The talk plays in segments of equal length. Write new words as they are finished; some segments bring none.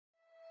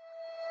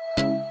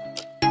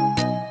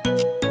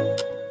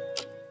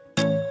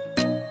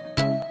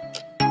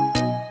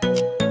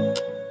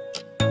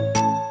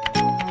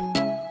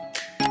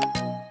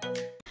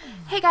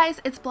guys,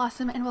 it's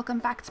Blossom and welcome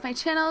back to my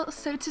channel.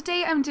 So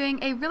today I'm doing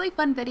a really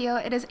fun video.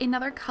 It is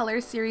another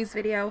color series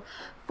video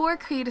for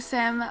Create a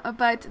Sim,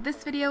 but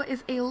this video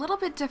is a little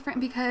bit different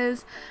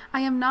because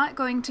I am not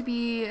going to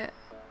be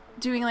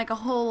doing like a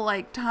whole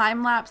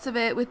time lapse of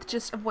it with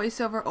just a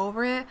voiceover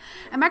over it.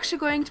 I'm actually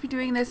going to be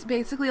doing this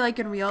basically like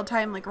in real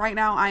time. Like right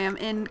now I am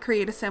in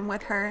Create a Sim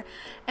with her,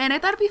 and I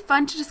thought it'd be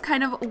fun to just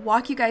kind of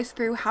walk you guys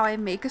through how I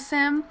make a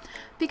sim,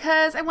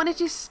 because I wanted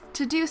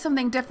to do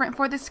something different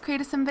for this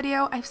Create a Sim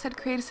video. I've said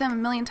Create a Sim a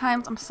million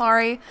times, I'm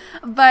sorry,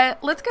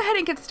 but let's go ahead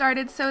and get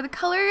started. So the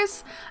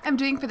colors I'm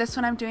doing for this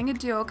one, I'm doing a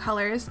duo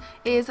colors,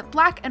 is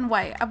black and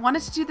white. I've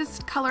wanted to do this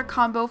color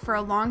combo for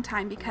a long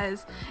time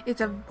because it's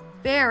a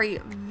very,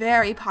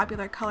 very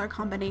popular color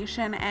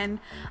combination, and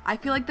I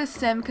feel like this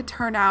sim could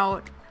turn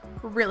out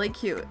really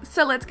cute.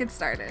 So let's get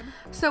started.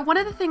 So one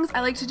of the things I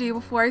like to do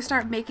before I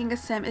start making a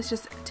sim is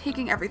just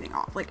taking everything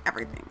off, like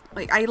everything.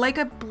 Like I like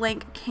a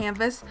blank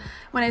canvas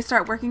when I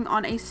start working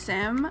on a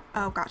sim.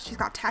 Oh gosh, she's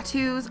got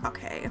tattoos.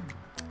 Okay.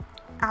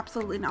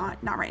 Absolutely not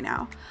right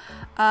now.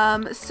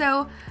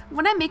 So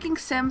when I'm making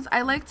sims,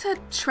 I like to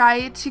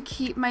try to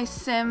keep my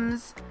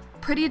sims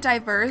pretty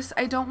diverse.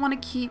 I don't want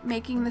to keep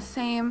making the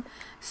same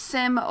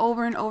sim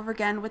over and over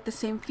again with the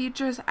same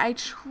features. I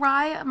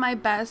try my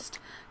best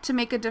to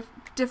make a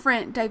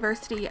different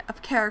diversity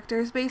of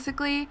characters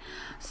basically.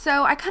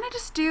 So I kind of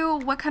just do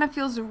what kind of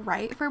feels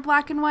right for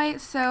black and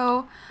white.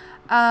 So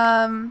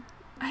I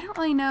don't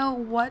really know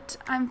what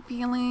I'm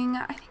feeling.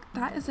 I think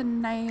that is a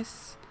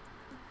nice...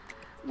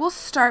 We'll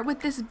start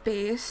with this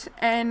base,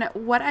 and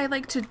what I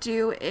like to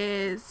do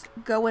is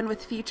go in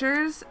with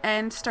features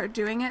and start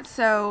doing it.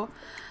 So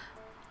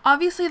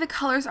obviously the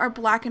colors are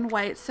black and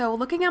white, so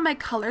looking at my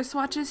color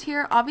swatches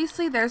here,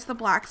 obviously there's the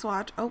black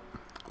swatch. Oh,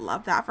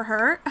 love that for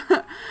her.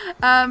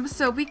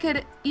 So we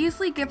could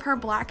easily give her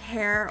black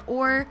hair,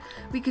 or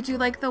we could do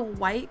like the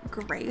white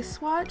gray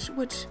swatch,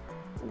 which,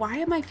 why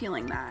am I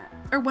feeling that?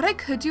 Or what I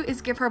could do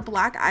is give her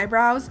black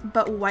eyebrows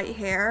but white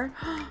hair.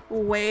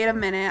 Wait a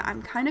minute,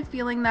 I'm kind of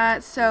feeling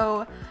that.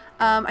 So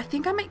I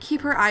think I might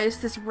keep her eyes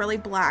this really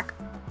black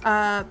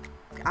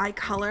eye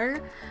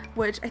color,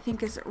 which I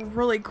think is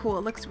really cool.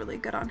 It looks really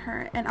good on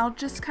her, and I'll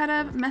just kind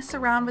of mess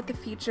around with the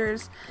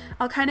features.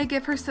 I'll kind of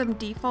give her some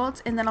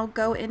defaults, and then I'll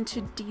go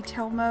into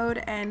detail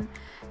mode and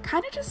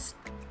kind of just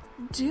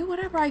do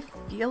whatever I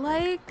feel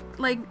like.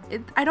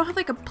 I don't have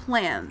like a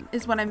plan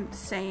is what I'm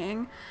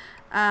saying.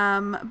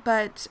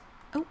 But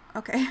oh,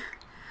 okay.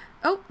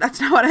 Oh, that's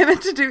not what I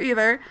meant to do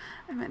either.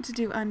 I meant to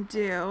do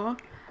undo.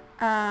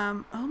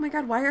 Oh my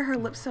god, why are her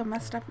lips so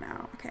messed up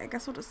now? Okay, I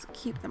guess we'll just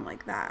keep them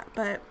like that.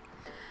 But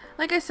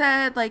like I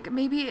said, like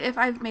maybe if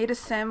I've made a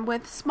sim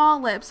with small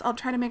lips, I'll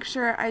try to make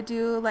sure I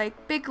do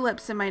like big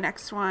lips in my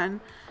next one,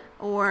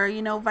 or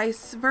you know,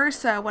 vice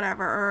versa,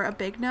 whatever, or a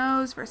big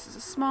nose versus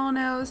a small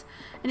nose.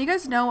 And you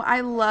guys know I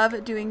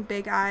love doing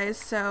big eyes,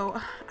 so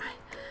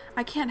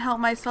I can't help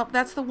myself.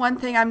 That's the one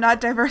thing I'm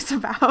not diverse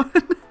about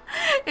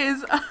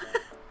is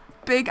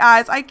big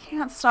eyes. I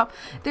can't stop.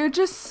 They're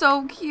just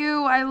so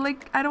cute.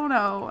 I don't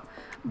know,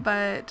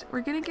 but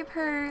we're gonna give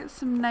her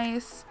some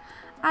nice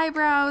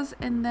eyebrows,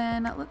 and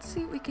then let's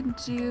see what we can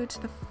do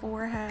to the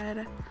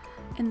forehead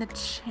and the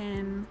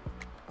chin.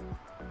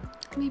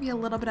 Maybe a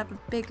little bit of a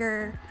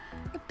bigger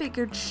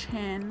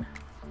chin.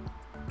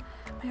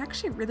 I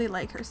actually really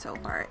like her so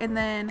far. And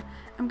then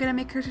I'm gonna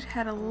make her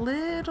head a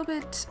little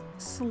bit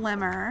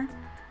slimmer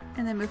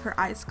and then move her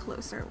eyes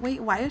closer.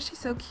 Wait, why is she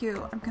so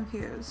cute? I'm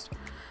confused.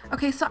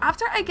 Okay, so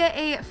after I get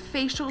a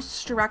facial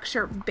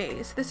structure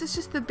base, this is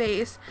just the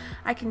base.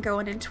 I can go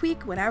in and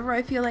tweak whenever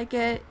I feel like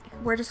it.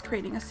 We're just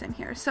creating a sim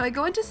here. So I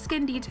go into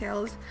skin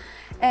details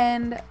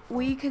and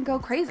we can go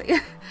crazy.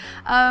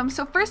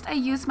 So first I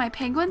use my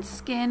penguin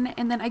skin,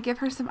 and then I give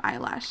her some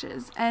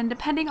eyelashes, and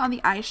depending on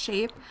the eye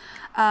shape,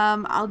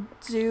 I'll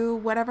do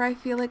whatever I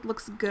feel like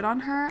looks good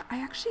on her. I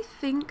actually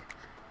think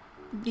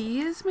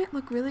these might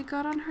look really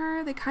good on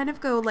her. They kind of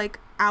go like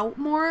out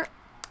more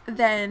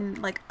than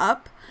like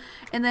up.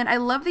 And then I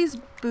love these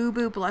Boo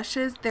Boo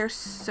blushes. They're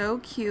so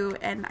cute,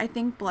 and I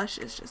think blush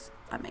is just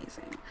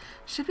amazing.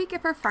 Should we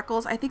give her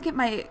freckles? I think it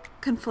might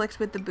conflict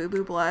with the Boo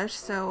Boo blush,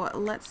 so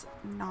let's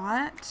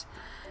not.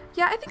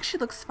 Yeah, I think she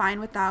looks fine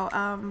without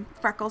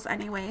freckles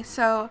anyway.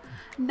 So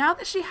now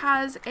that she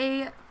has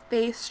a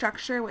face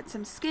structure with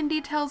some skin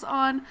details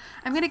on,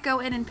 I'm gonna go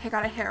in and pick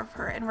out a hair of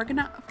her, and we're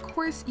gonna of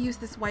course use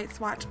this white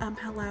swatch.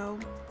 Hello.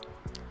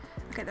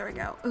 Okay, there we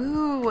go.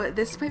 Ooh,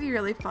 this might be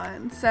really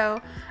fun.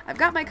 So I've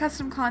got my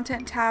custom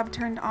content tab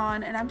turned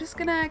on, and I'm just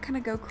gonna kind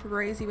of go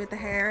crazy with the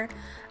hair.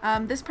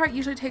 This part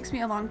usually takes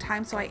me a long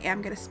time, so I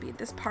am gonna speed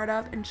this part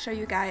up and show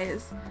you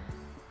guys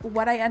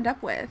what I end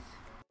up with.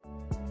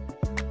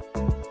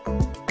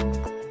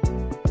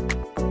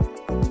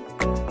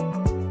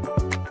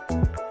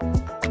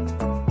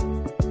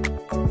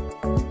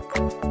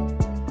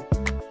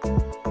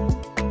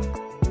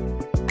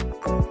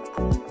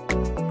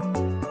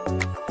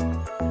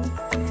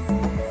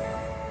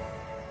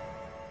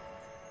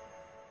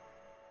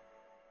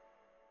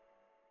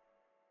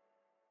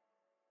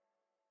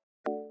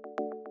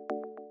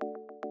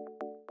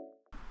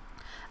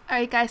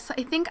 Alright guys, so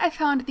I think I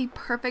found the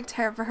perfect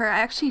hair for her. I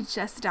actually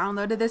just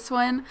downloaded this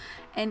one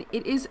and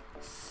it is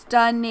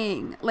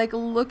stunning. Like,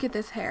 look at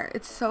this hair.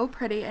 It's so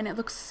pretty and it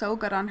looks so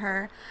good on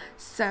her.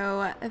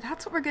 So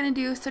that's what we're gonna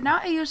do. So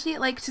now I usually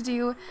like to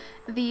do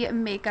the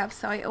makeup.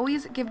 So I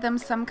always give them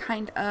some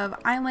kind of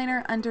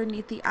eyeliner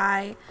underneath the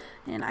eye.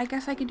 And I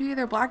guess I can do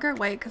either black or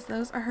white because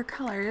those are her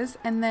colors.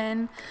 And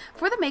then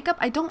for the makeup,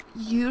 I don't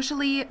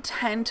usually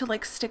tend to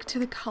like stick to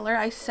the color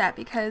I set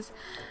because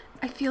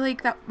I feel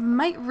like that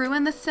might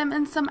ruin the sim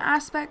in some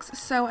aspects,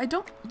 so I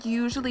don't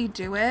usually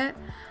do it.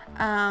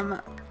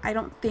 I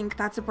don't think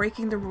that's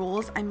breaking the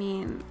rules. I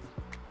mean,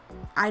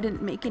 I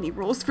didn't make any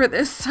rules for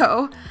this,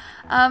 so.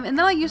 And then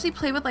I usually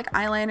play with like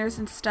eyeliners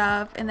and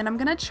stuff, and then I'm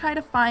gonna try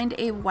to find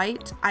a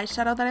white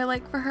eyeshadow that I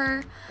like for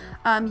her.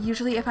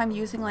 Usually if I'm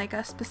using like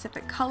a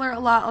specific color a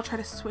lot, I'll try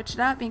to switch it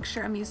up, make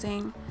sure I'm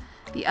using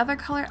the other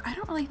color. I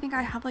don't really think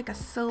I have like a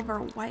silver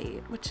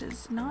white, which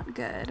is not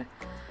good.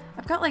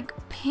 I've got like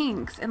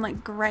pinks and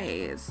like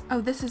grays. Oh,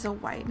 this is a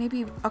white.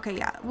 Maybe, okay,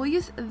 yeah, we'll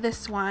use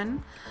this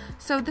one.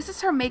 So this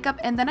is her makeup,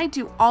 and then I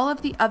do all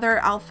of the other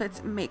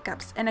outfits'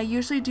 makeups, and I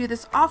usually do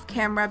this off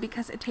camera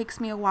because it takes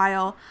me a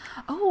while.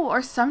 Oh,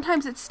 or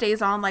sometimes it stays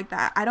on like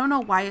that. I don't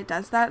know why it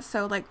does that.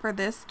 So like for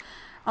this,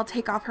 I'll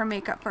take off her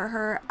makeup for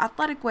her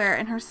athletic wear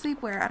and her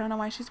sleepwear. I don't know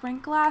why she's wearing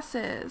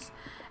glasses.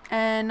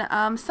 And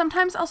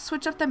sometimes I'll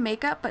switch up the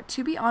makeup, but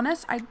to be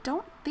honest, I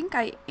don't think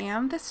I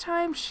am this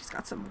time. She's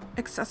got some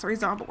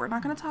accessories on, but we're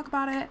not going to talk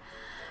about it.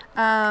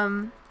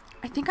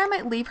 I think I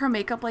might leave her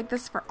makeup like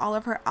this for all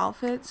of her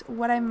outfits.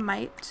 What I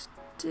might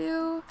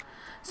do,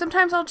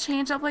 sometimes I'll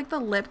change up like the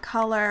lip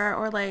color,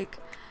 or like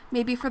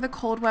maybe for the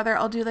cold weather,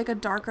 I'll do like a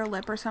darker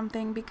lip or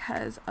something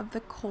because of the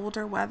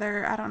colder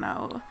weather. I don't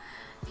know.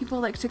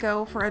 People like to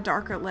go for a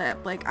darker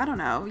lip, like, I don't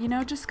know, you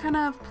know, just kind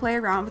of play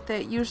around with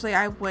it. Usually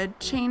I would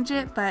change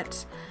it,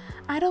 but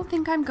I don't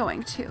think I'm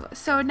going to.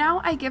 So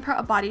now I give her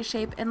a body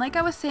shape, and like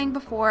I was saying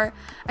before,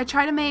 I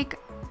try to make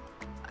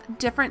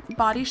different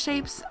body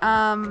shapes.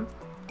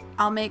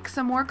 I'll make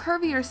some more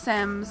curvier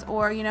sims,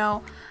 or, you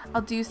know,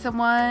 I'll do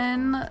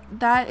someone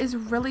that is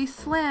really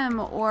slim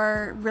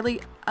or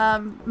really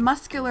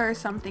muscular or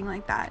something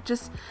like that.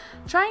 Just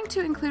trying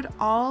to include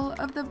all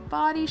of the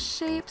body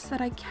shapes that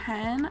I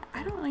can.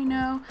 I don't really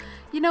know,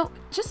 you know,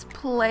 just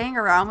playing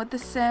around with the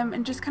sim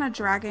and just kind of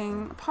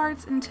dragging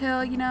parts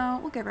until, you know,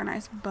 we'll give her a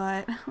nice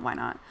butt. Why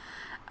not?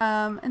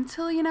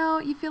 Until, you know,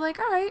 you feel like,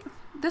 all right,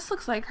 this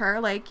looks like her.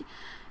 Like,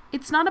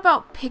 it's not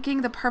about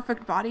picking the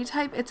perfect body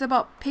type. It's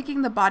about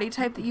picking the body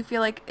type that you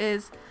feel like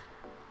is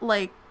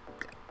like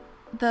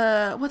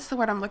the, what's the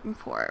word I'm looking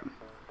for?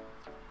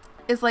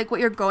 Is like what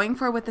you're going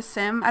for with the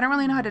sim. I don't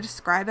really know how to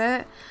describe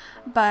it,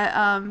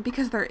 but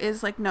because there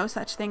is like no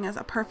such thing as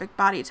a perfect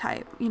body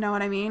type. You know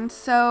what I mean?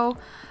 So,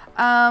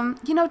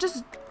 you know,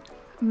 just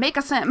make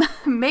a sim.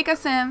 Make a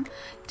sim.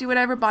 Do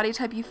whatever body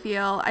type you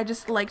feel. I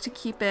just like to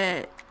keep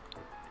it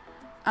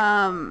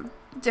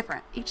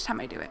different each time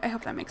I do it. I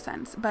hope that makes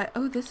sense. But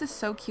oh, this is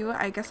so cute.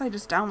 I guess I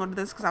just downloaded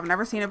this because I've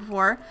never seen it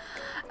before.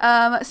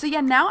 So yeah,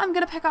 now I'm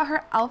gonna pick out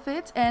her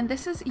outfit, and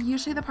this is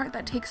usually the part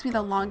that takes me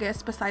the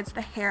longest besides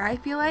the hair, I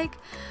feel like.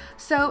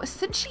 So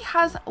since she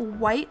has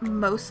white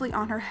mostly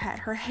on her head,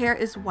 her hair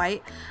is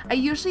white, I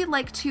usually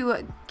like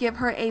to give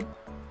her a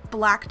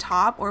black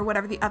top or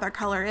whatever the other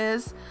color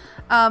is,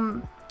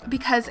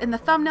 because in the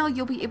thumbnail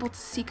you'll be able to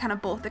see kind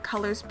of both the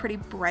colors pretty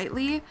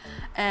brightly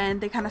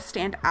and they kind of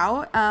stand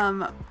out.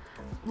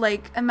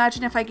 Like,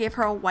 imagine if I gave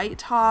her a white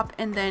top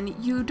and then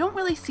you don't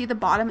really see the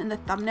bottom in the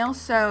thumbnail,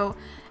 so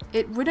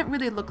it wouldn't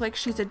really look like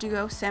she's a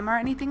duo sim or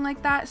anything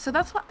like that. So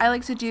that's what I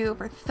like to do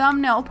for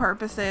thumbnail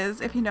purposes,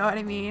 if you know what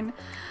I mean.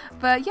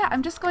 But yeah,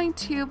 I'm just going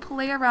to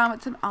play around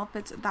with some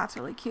outfits. That's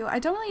really cute. I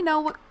don't really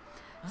know what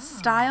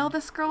style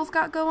this girl's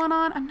got going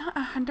on. I'm not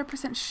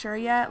 100% sure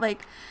yet.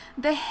 Like,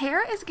 the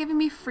hair is giving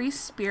me Free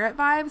Spirit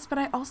vibes, but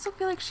I also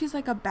feel like she's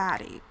like a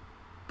baddie,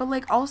 but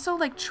like also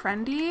like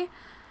trendy.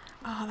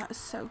 Oh, that is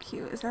so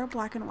cute. Is there a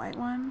black and white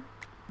one?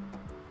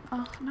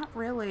 Oh, not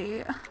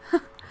really.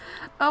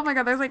 Oh my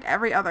god, there's like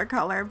every other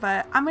color,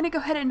 but I'm gonna go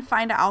ahead and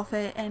find an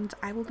outfit and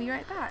I will be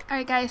right back.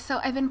 Alright guys, so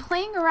I've been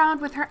playing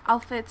around with her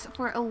outfits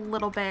for a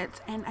little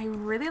bit and I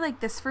really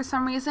like this for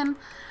some reason,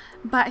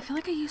 but I feel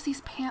like I use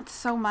these pants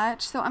so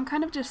much, so I'm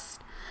kind of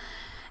just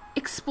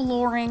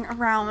exploring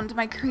around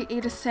my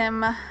Create a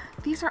Sim.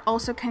 These are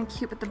also kind of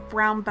cute, but the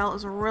brown belt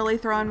is really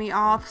throwing me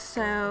off,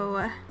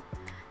 so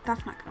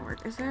that's not gonna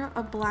work. Is there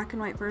a black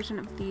and white version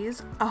of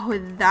these? Oh,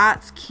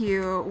 that's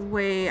cute.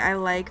 Wait, I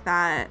like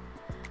that.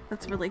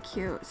 That's really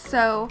cute.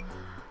 So,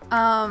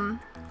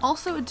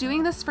 also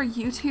doing this for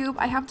YouTube,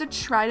 I have to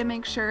try to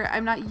make sure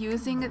I'm not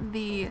using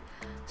the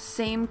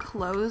same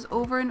clothes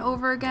over and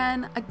over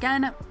again.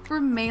 Again,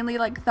 for mainly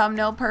like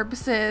thumbnail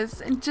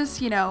purposes and just,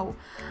 you know,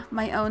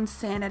 my own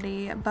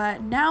sanity.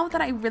 But now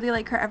that I really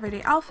like her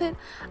everyday outfit,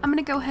 I'm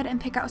gonna go ahead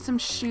and pick out some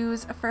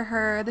shoes for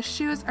her. The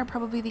shoes are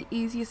probably the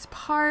easiest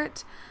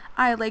part.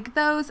 I like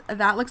those.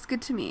 That looks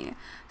good to me.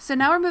 So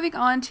now we're moving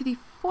on to the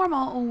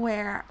formal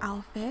wear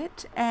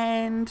outfit,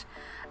 and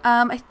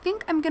I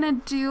think I'm gonna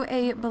do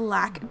a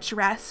black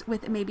dress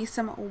with maybe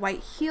some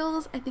white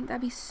heels. I think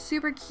that'd be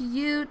super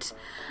cute.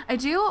 I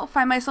do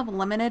find myself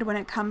limited when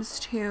it comes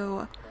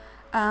to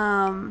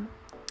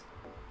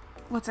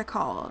what's it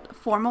called?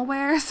 Formal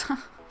wears.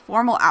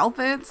 Formal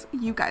outfits.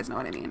 You guys know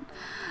what I mean.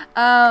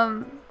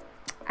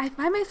 I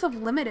find myself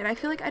limited. I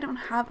feel like I don't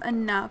have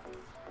enough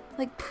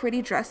like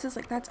pretty dresses.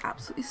 Like that's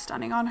absolutely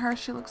stunning on her.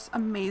 She looks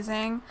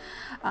amazing.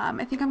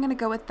 I think I'm gonna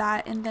go with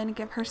that and then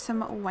give her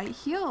some white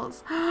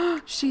heels.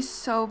 She's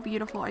so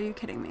beautiful. Are you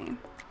kidding me?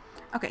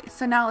 Okay,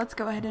 so now let's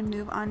go ahead and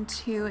move on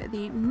to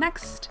the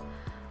next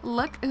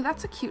look. Oh,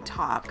 that's a cute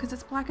top because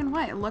it's black and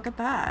white. Look at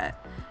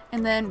that.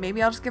 And then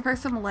maybe I'll just give her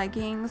some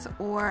leggings,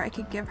 or I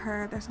could give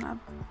her, there's not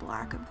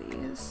black of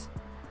these.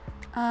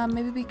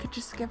 Maybe we could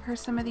just give her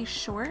some of these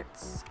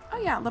shorts. Oh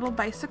yeah, little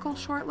bicycle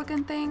short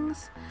looking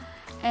things.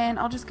 And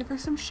I'll just give her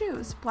some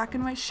shoes. Black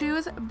and white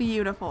shoes.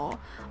 Beautiful.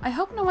 I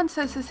hope no one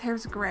says his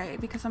hair's gray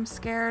because I'm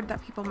scared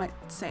that people might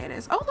say it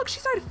is. Oh look,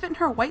 she started fitting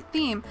her white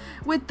theme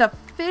with the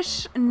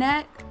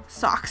fishnet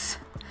socks.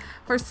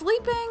 For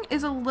sleeping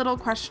is a little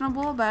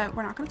questionable, but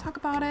we're not going to talk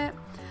about it.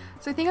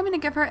 So I think I'm going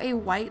to give her a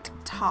white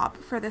top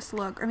for this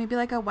look, or maybe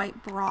like a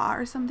white bra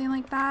or something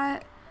like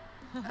that.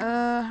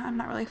 I'm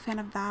not really a fan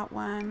of that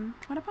one.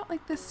 What about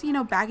like this, you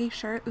know, baggy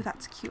shirt? Ooh,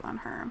 that's cute on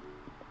her.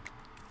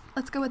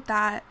 Let's go with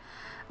that.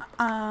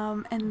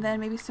 And then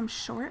maybe some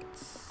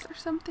shorts or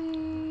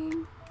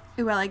something.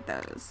 Ooh, I like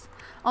those.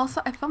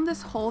 Also, I filmed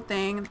this whole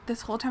thing.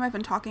 This whole time I've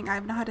been talking,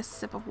 I've not had a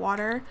sip of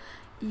water.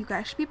 You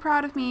guys should be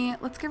proud of me.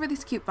 Let's give her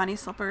these cute bunny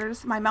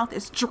slippers. My mouth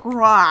is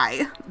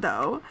dry,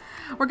 though.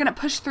 We're gonna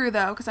push through,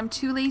 though, because I'm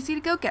too lazy to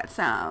go get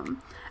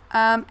some.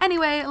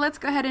 Anyway, let's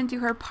go ahead and do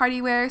her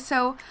party wear.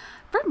 So,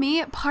 for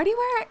me, party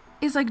wear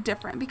is, like,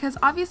 different, because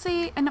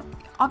obviously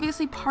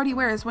party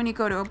wear is when you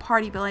go to a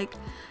party, but, like,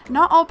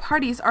 not all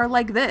parties are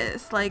like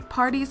this. Like,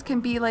 parties can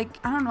be, like,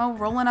 I don't know,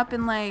 rolling up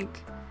in, like,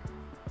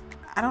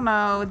 I don't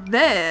know,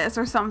 this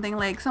or something,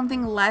 like,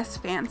 something less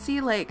fancy.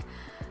 Like,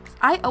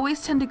 I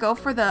always tend to go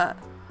for the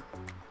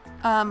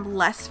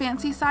less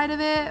fancy side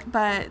of it,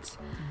 but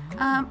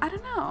I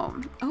don't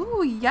know.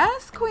 Oh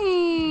yes,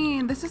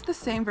 queen. This is the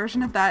same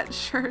version of that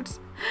shirt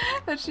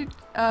that she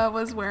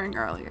was wearing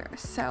earlier.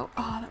 So,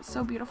 oh, that's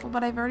so beautiful,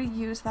 but I've already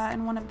used that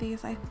in one of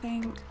these, I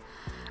think.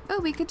 Oh,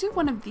 we could do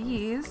one of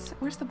these.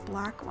 Where's the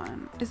black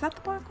one? Is that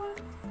the black one?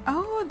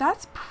 Oh,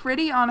 that's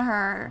pretty on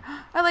her.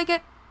 I like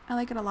it. I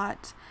like it a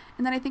lot.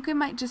 And then I think we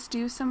might just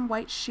do some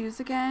white shoes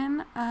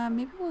again.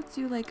 Maybe we'll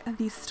do like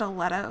these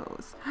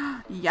stilettos.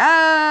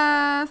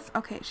 Yes!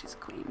 Okay, she's a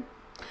queen.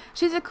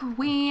 She's a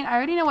queen. I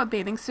already know what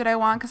bathing suit I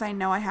want because I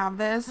know I have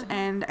this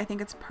and I think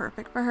it's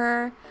perfect for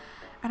her.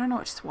 I don't know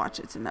which swatch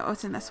it's in though. Oh,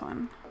 it's in this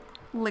one.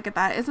 Look at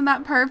that. Isn't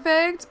that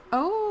perfect?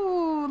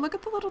 Oh, look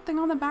at the little thing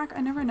on the back.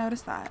 I never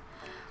noticed that.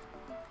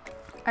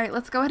 All right,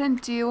 let's go ahead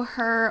and do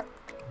her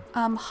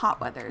hot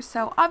weather.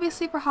 So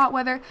obviously for hot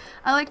weather,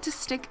 I like to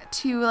stick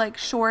to like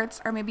shorts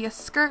or maybe a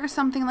skirt or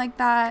something like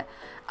that.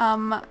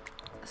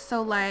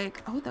 So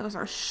like, oh, those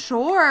are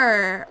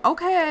short.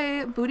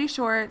 Okay, booty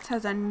shorts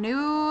has a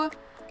new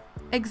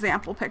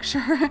example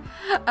picture.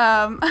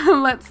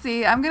 Let's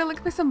see. I'm gonna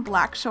look for some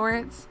black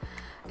shorts.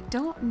 I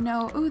don't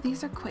know. Oh,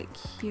 these are quite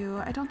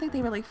cute. I don't think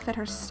they really fit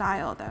her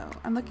style though.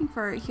 I'm looking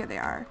for, here they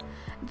are.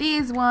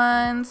 These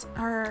ones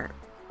are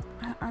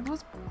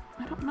those,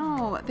 I don't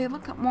know. They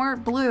look more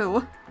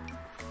blue.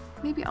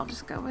 Maybe I'll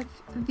just go with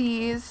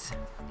these.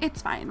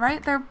 It's fine,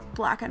 right? They're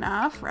black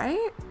enough,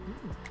 right?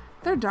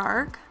 They're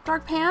dark.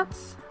 Dark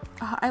pants.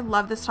 Oh, I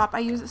love this top. I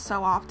use it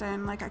so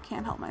often. Like, I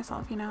can't help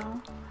myself, you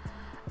know?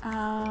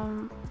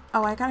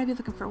 Oh, I gotta be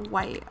looking for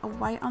white. A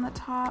white on the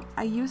top.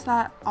 I use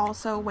that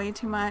also way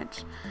too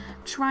much.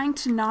 I'm trying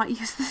to not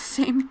use the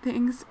same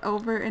things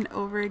over and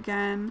over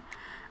again.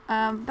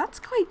 That's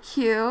quite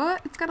cute.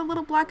 It's got a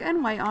little black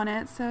and white on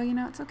it, so, you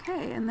know, it's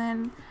okay. And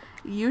then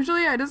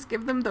usually I just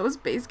give them those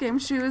base game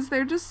shoes.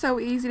 They're just so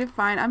easy to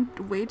find. I'm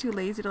way too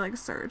lazy to like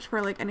search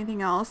for like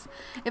anything else.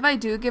 If I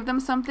do give them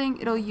something,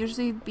 it'll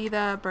usually be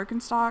the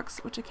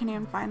Birkenstocks, which I can't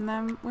even find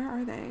them. Where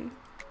are they?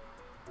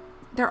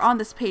 They're on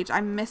this page.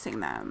 I'm missing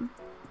them.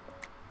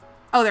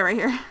 Oh, they're right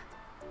here.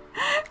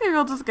 Maybe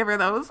I'll just give her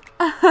those.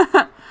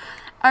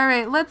 All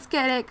right, let's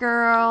get it,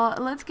 girl.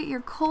 Let's get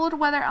your cold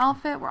weather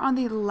outfit. We're on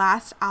the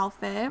last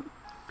outfit.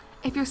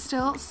 If you're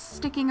still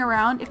sticking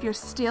around, if you're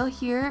still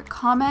here,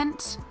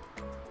 comment.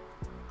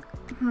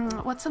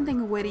 What's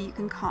something witty you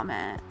can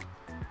comment?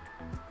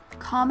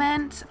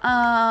 Comment,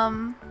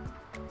 oh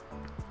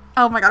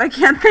my god, I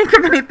can't think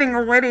of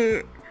anything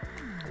witty.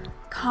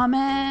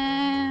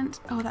 Comment,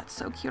 oh, that's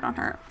so cute on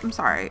her. I'm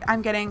sorry,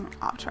 I'm getting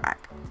off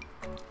track.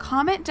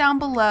 Comment down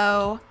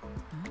below.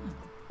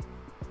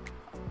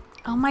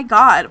 Oh my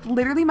god,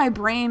 literally my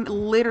brain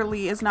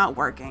literally is not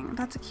working.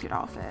 That's a cute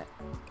outfit.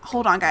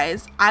 Hold on,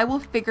 guys. I will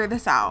figure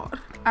this out.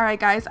 All right,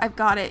 guys, I've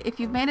got it. If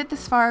you've made it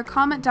this far,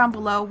 comment down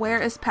below,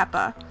 where is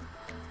Peppa?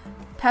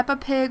 Peppa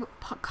Pig,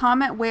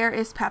 comment where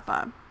is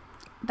Peppa?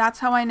 That's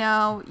how I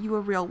know you a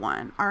real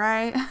one, all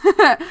right?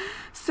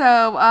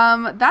 So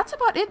that's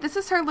about it. This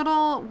is her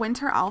little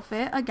winter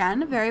outfit.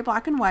 Again, very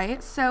black and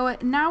white. So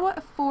now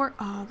for,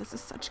 oh, this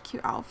is such a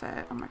cute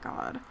outfit. Oh my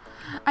God.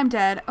 I'm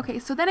dead. Okay,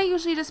 so then I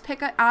usually just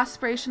pick an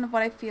aspiration of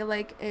what I feel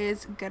like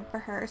is good for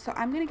her. So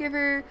I'm going to give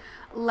her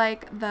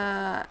like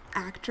the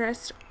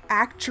actress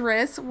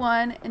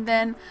one, and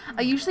then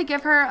I usually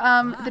give her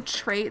the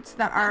traits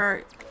that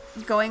are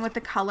going with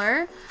the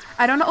color.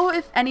 I don't know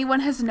if anyone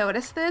has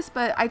noticed this,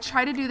 but I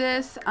try to do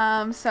this.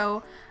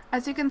 So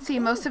as you can see,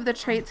 most of the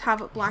traits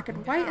have black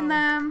and white in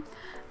them.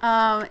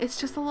 It's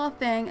just a little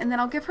thing, and then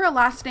I'll give her a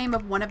last name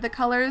of one of the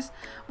colors.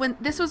 When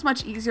this was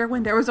much easier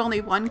when there was only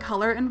one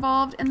color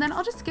involved, and then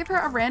I'll just give her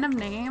a random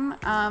name.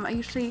 I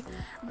usually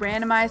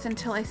randomize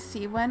until I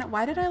see one.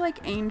 Why did I like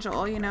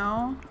Angel, you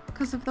know?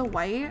 Because of the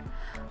white.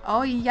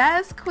 Oh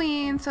yes,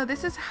 queen. So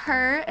this is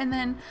her, and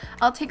then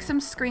I'll take some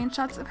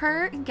screenshots of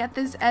her, get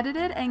this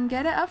edited, and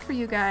get it up for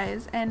you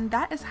guys. And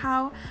that is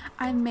how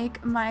I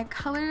make my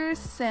color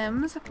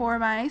sims for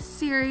my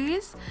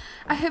series.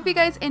 I hope you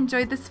guys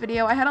enjoyed this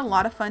video. I had a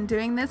lot of fun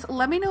doing this.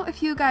 Let me know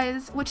if you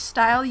guys, which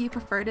style you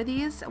prefer to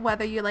these,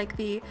 whether you like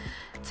the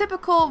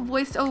typical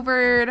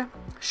voice-overed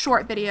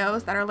short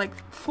videos that are like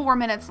 4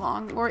 minutes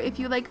long, or if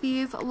you like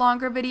these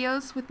longer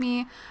videos with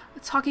me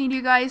talking to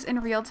you guys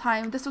in real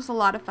time. This was a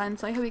lot of fun,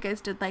 so I hope you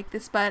guys did like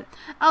this, but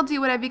I'll do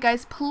whatever you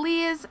guys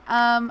please.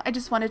 I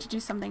just wanted to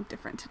do something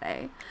different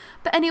today.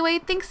 But anyway,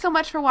 thanks so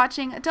much for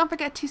watching. Don't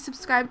forget to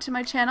subscribe to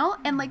my channel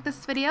and like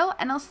this video,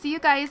 and I'll see you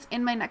guys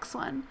in my next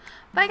one.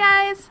 Bye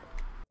guys!